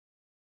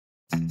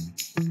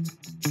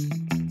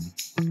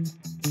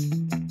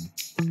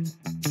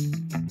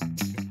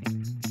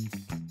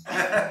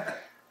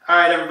All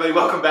right, everybody,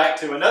 welcome back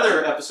to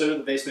another episode of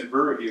the Basement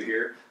Brew Review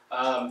here.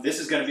 This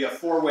is going to be a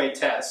four-way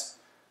test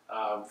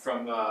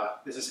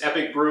this is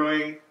Epic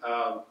Brewing.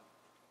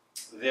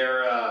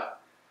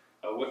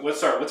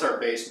 What's our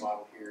base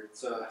model here?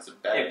 It's a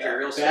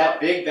Imperial Stout.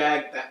 Big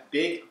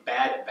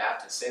Bad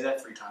Baptist. Say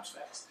that 3 times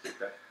fast.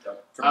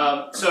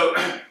 So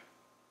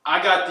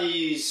I got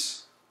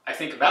these, I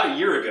think, about a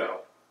year ago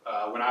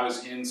when I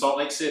was in Salt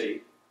Lake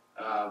City,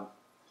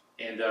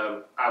 and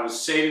I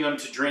was saving them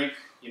to drink.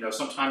 You know,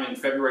 sometime in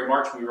February,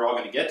 March, we were all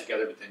going to get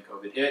together, but then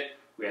COVID hit.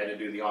 We had to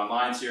do the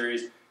online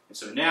series. And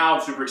so now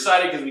I'm super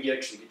excited because we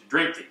actually get to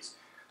drink these.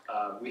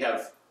 We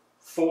have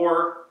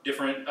 4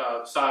 different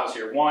styles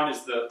here. One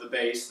is the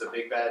base, the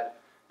Big Bad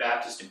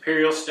Baptist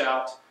Imperial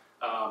Stout.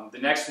 The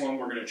next one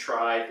we're going to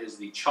try is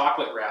the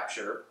Chocolate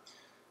Rapture.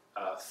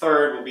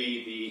 Third will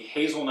be the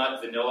Hazelnut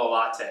Vanilla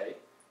Latte.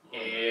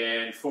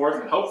 And fourth,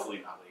 and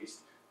hopefully not least,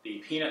 the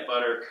Peanut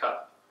Butter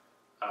Cup.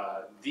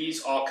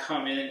 These all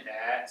come in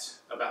at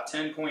about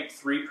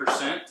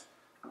 10.3%.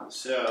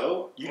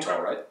 So Utah,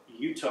 right?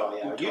 Utah,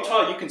 yeah.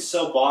 Utah, you can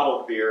sell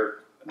bottled beer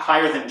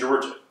higher than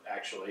Georgia,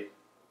 actually.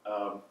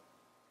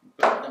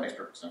 That makes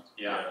perfect sense.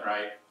 Yeah,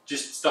 right.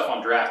 Just stuff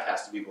on draft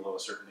has to be below a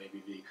certain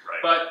ABV.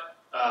 Right.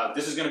 But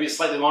this is going to be a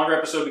slightly longer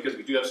episode because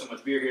we do have so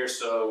much beer here.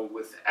 So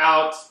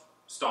without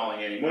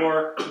stalling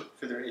anymore,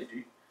 Further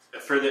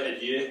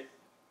adieu.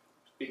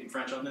 Speaking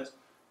French on this.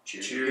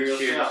 Cheers. Cheers.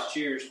 Cheers.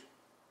 Cheers.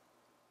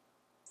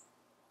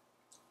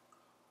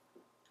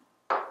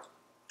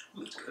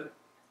 It's good.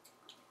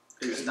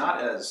 It's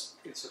not as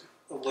It's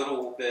a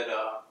little bit,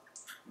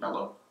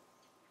 mellow.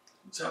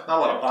 It's not a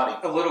lot of body.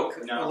 a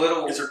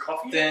little Is there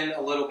coffee? thin,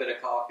 a little bit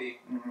of coffee.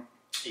 Mm-hmm.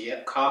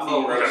 Yep, coffee.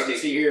 Oh, You roasty. can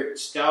see here,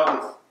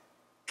 stout with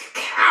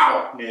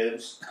cacao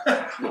nibs.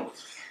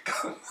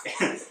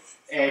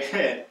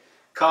 and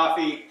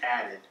coffee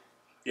added.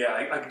 Yeah,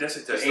 I can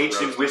definitely taste Aged the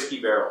in roast.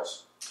 whiskey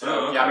barrels.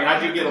 Oh, Yeah, I mean, I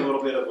do get a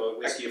little bit of a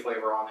whiskey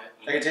flavor on it.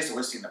 I can taste the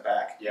whiskey in the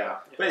back. Yeah.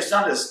 But it's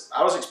not as,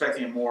 I was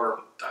expecting it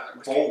more Diet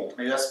whiskey. bold.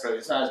 Maybe that's, but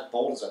it's not as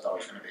bold as I thought it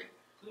was going to be.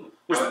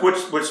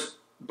 Which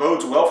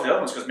bodes well for the other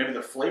ones because maybe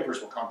the flavors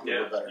will come through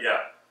a little better. Yeah.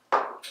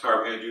 All right,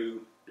 we're going to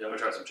do Yeah, I'm going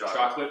to try some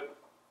chocolate.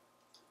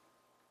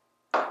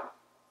 chocolate.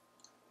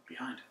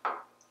 Behind.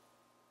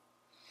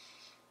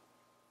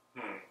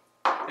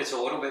 It's a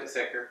little bit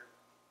thicker.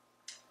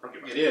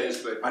 It is,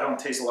 but I don't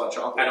taste a lot of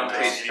chocolate. I don't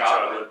taste any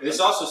chocolate. this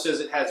also says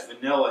it has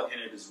vanilla in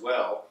it as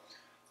well.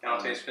 I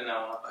don't taste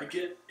vanilla. I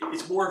get,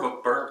 it's more of a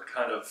burnt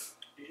kind of,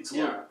 it's a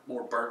little Yeah.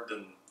 more burnt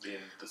than the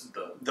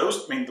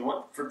Those, I mean, the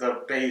one for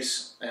the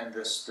base and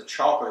the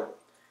chocolate,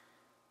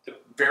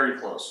 very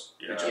close.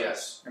 Yeah.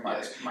 Yes. In my-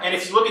 Yes. in my And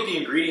if you look at the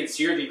ingredients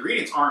here, the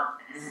ingredients aren't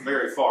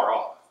very far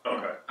off.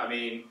 Okay. I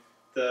mean,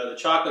 the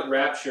Chocolate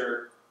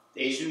Rapture,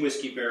 Asian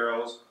whiskey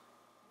barrels,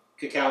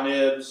 cacao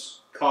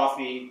nibs,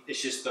 coffee.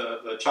 It's just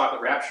the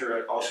Chocolate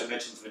Rapture also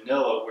mentions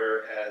vanilla,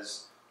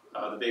 whereas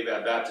the Big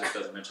Bad Baptist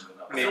doesn't mention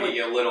vanilla. Maybe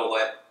a little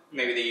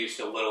maybe they used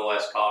a little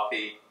less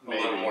coffee, a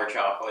little more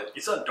chocolate.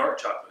 It's not dark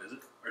chocolate, is it?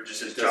 Or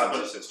just It says doesn't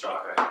chocolate? just says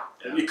chocolate.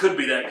 Yeah. It could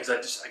be that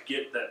because I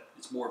get that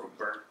it's more of a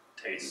burnt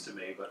taste to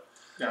me, but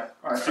Yeah.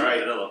 All right. all right.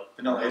 Vanilla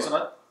vanilla.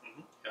 hazelnut.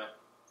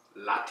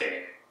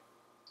 Latte.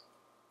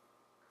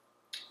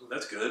 Ooh,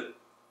 that's good.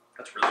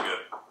 That's really good.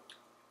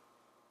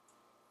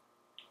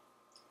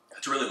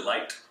 That's really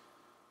light.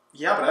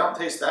 Yeah, but I don't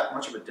taste that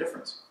much of a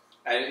difference.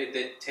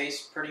 It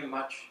tastes pretty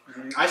much.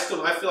 I feel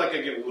like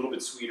I get a little bit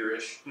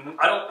sweeterish.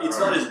 I don't. It's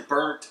not as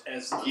burnt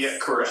as the Yeah,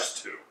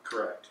 first two.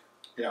 Correct.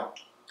 Yeah.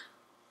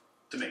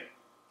 To me.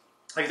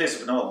 I can taste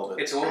the vanilla a little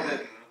bit. It's a little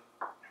bit.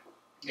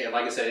 Yeah,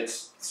 like I said,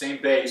 it's the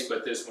same base,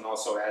 but this one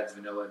also adds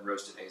vanilla and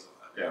roasted hazelnut.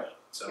 Yeah.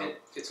 So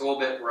It's a little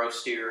bit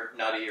roastier,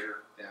 nuttier.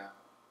 yeah.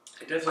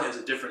 It definitely has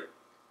a different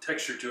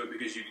texture to it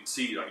because you can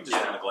see, like, just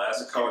Yeah. in the glass,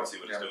 The you color, can see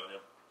what it's yeah. doing. Yeah.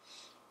 All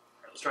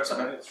right, let's try some.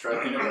 Let's try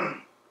the peanut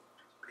butter.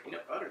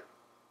 Peanut butter.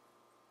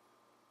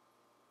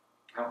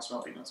 I don't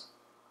smell peanuts.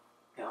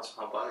 Yeah, it's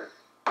not butter.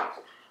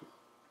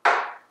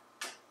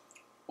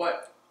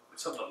 What?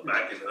 Something on the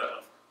back end of that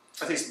one.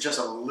 I taste just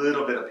a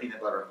little bit of peanut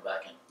butter in the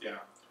back end. Yeah.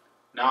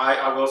 Now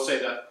I will say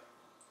that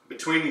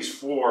between these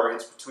 4,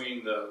 it's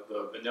between the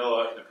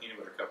vanilla and the peanut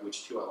butter cup,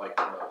 which 2 I like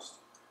the most.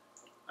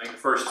 I think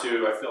the first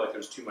 2, I feel like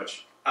there's too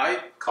much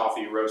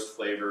coffee roast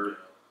flavor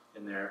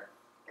in there.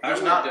 I would,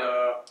 There's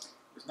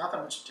not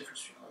that much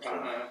difference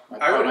between those.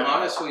 I would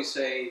honestly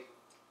say,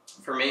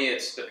 for me,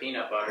 it's the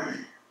peanut butter.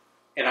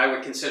 And I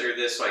would consider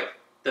this like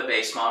the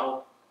base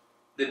model,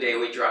 the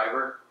daily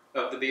driver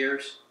of the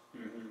beers.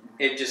 Mm-hmm.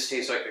 It just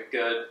tastes like a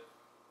good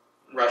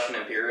Russian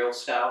Imperial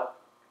Stout.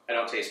 I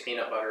don't taste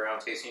peanut butter. I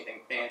don't taste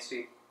anything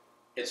fancy.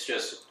 It's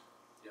just,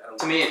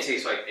 to me, it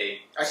tastes like a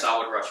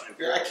solid Russian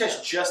Imperial I catch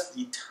Stout. just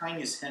the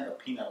tiniest hint of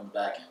peanut on the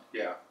back end.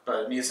 Yeah.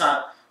 But I mean, it's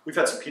not. We've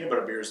had some peanut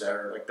butter beers that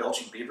are like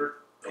Belching Beaver.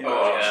 Peanut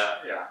Oh, butter. yeah.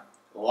 Yeah.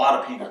 A lot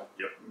of peanut.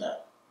 Yep. No,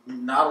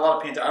 not a lot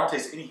of peanut. I don't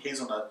taste any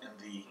hazelnut in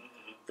the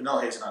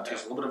vanilla hazelnut. I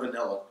taste a little bit of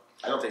vanilla.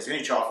 I don't taste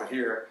any chocolate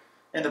here.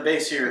 And the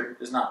base here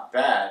is not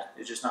bad.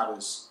 It's just not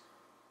as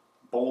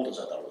bold as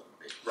I thought it was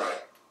going to be.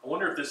 Right. I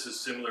wonder if this is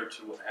similar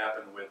to what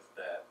happened with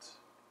That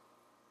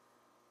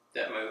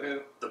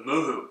Moohoo? the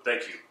Moohoo.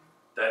 Thank you.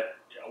 I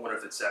wonder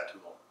if it's sat too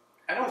long.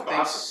 I don't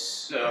think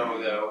so,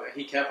 though.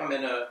 He kept them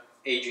in a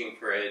aging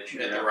fridge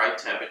at the right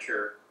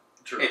temperature.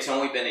 True. It's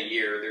only been a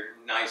year. They're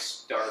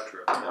nice, dark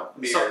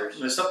beers.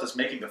 The stuff that's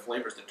making the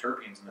flavors, the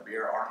terpenes in the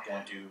beer, aren't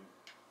going to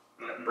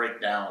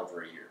break down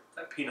over a year.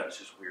 That peanut's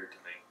just weird to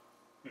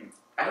me.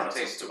 I don't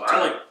taste the It's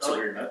bottom. a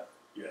weird nut.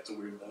 Yeah, it's a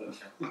weird nut.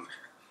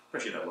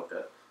 Especially that looked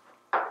at.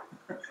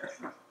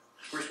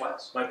 Where's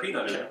Wes? My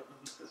peanut. Yeah.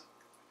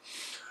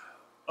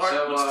 All right,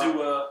 So,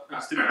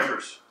 let's do the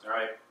numbers. All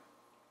right.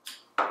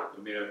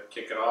 Want me to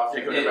kick it off?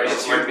 Yeah, go ahead.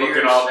 It's your Book beers.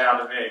 it all down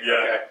to me.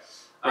 Yeah.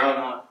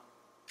 Okay.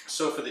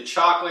 So for the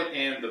chocolate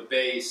and the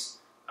base,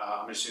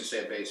 I'm just going to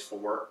say a base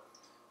 4.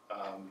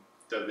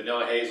 The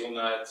vanilla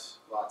hazelnut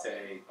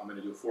latte, I'm going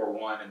to do a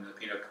 4.1, and the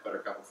peanut butter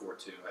cup a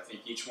 4.2. I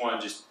think each one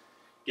just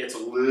gets a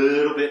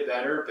little bit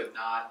better, but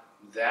not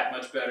that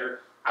much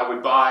better. I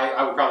would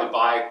probably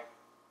buy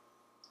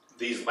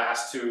these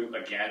last 2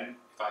 again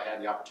if I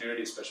had the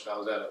opportunity, especially if I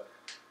was at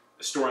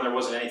a store and there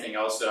wasn't anything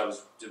else that I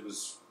was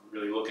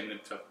really looking to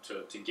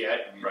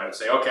get. I mean, I would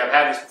say, okay, I've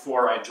had this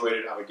before, I enjoyed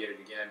it, I would get it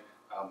again.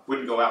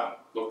 Wouldn't go out and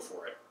look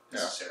for it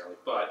necessarily,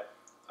 but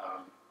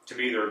to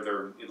me,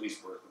 they're at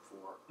least worth it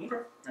for.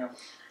 Okay. Yeah.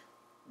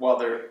 While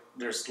there's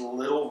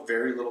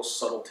very little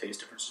subtle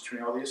taste differences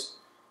between all these,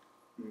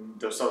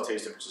 those subtle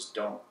taste differences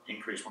don't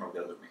increase one over the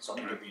other with me. So I'm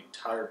going to give the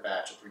entire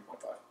batch a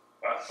 3.5.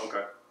 Wow,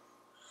 okay.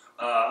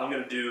 I'm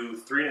going to do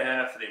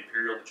 3.5 for the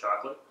Imperial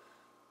chocolate,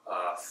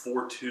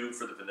 4.2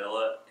 for the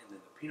vanilla, and then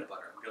the peanut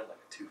butter, I'm going like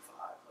a 2.5.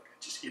 Like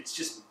it's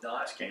just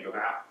not. Just can't go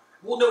back.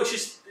 Well, no, it's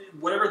just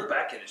whatever the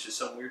back end is, just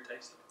some weird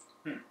taste.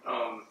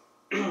 I'm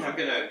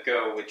going to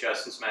go with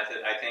Justin's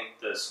method. I think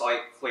the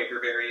slight flavor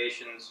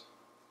variations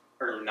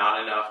are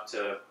not enough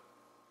to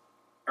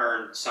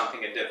earn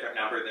something a different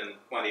number than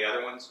one of the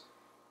other ones.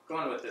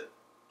 Going with the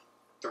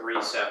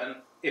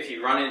 3.7. If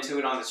you run into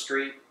it on the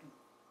street,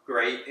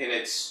 great, and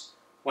it's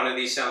one of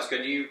these sounds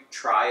good to you,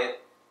 try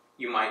it.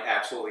 You might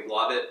absolutely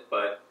love it,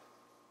 but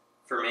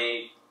for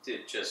me,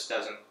 it just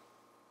doesn't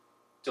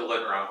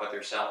deliver on what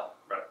they're selling.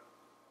 Right.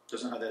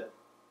 Doesn't have that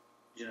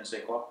je ne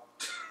sais quoi.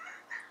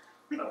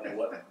 I don't know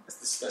what.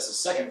 That's the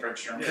second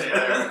French term.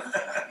 Yeah.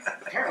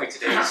 Apparently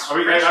today's Are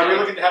we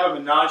looking to have a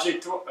menage a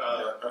trois?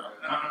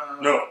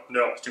 No.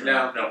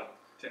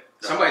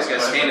 Somebody's got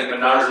to stand in the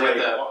corner with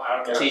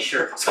a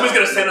t-shirt. Somebody's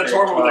going to stand on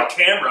tour with a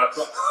camera.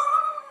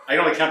 I can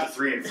only count to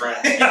 3 in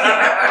French.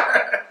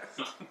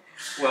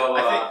 Well,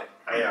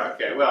 yeah,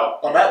 okay, well.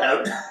 On that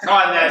note.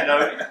 On that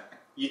note,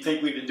 you'd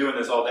think we've been doing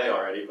this all day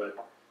already, but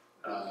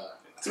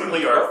it's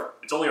only our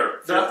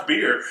 5th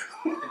beer.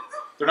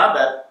 They're not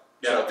bad.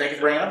 Yeah. So thank you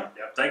for bringing them.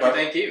 Yeah, thank you.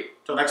 thank you.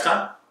 Till next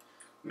time.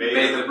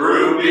 May the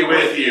brew be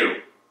with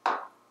you.